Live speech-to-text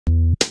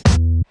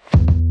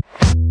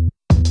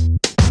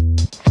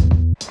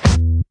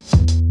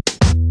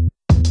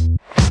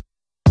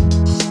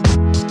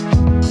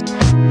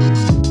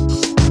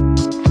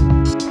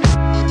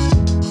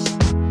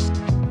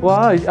Well,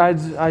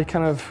 I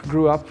kind of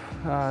grew up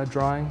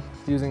drawing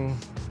using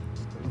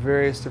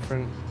various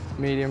different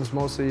mediums,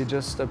 mostly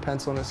just a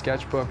pencil and a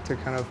sketchbook to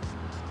kind of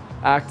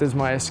act as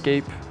my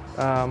escape.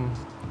 The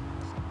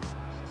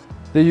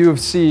U of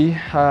C,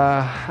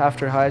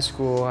 after high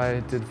school, I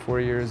did 4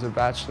 years of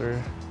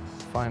Bachelor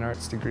Fine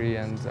Arts degree,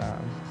 and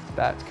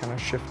that kind of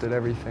shifted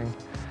everything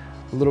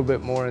a little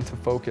bit more into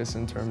focus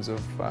in terms of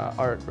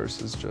art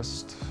versus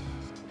just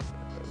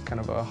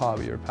kind of a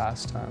hobby or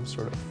pastime,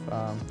 sort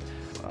of.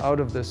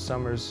 Out of this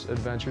summer's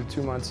adventure,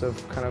 2 months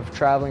of kind of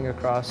traveling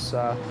across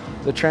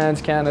the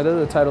Trans-Canada,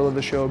 the title of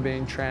the show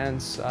being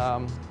Trans,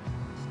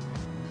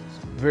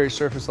 very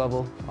surface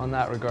level on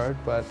that regard,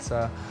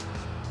 but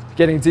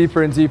getting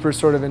deeper and deeper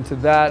sort of into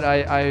that,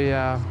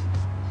 I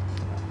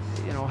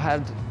you know,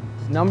 had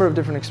a number of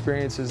different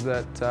experiences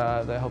that,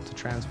 that helped to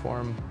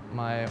transform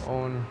my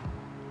own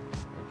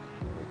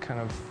kind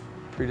of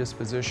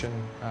predisposition,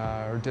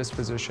 or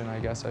disposition, I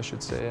guess I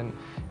should say,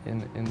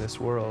 in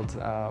this world.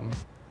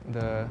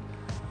 The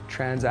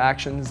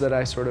transactions that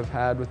I sort of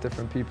had with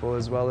different people,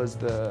 as well as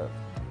the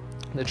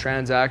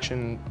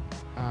transaction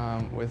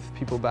with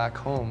people back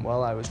home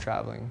while I was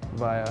traveling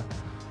via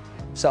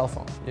cell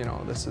phone. You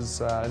know, this is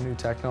new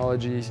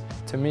technology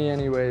to me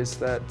anyways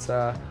that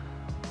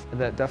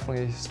that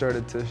definitely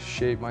started to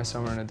shape my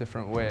summer in a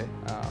different way.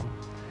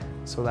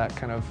 So that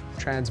kind of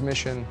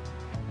transmission,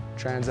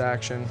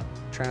 transaction,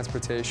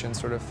 transportation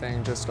sort of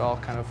thing, just all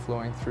kind of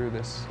flowing through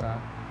this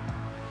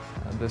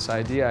this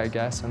idea, I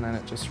guess, and then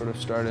it just sort of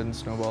started and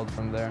snowballed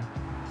from there.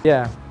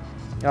 Yeah,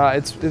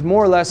 it's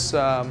more or less,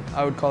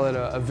 I would call it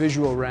a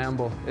visual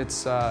ramble.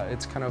 It's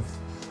kind of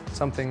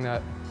something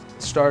that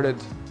started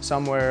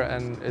somewhere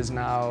and is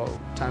now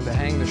time to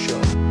hang the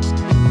show.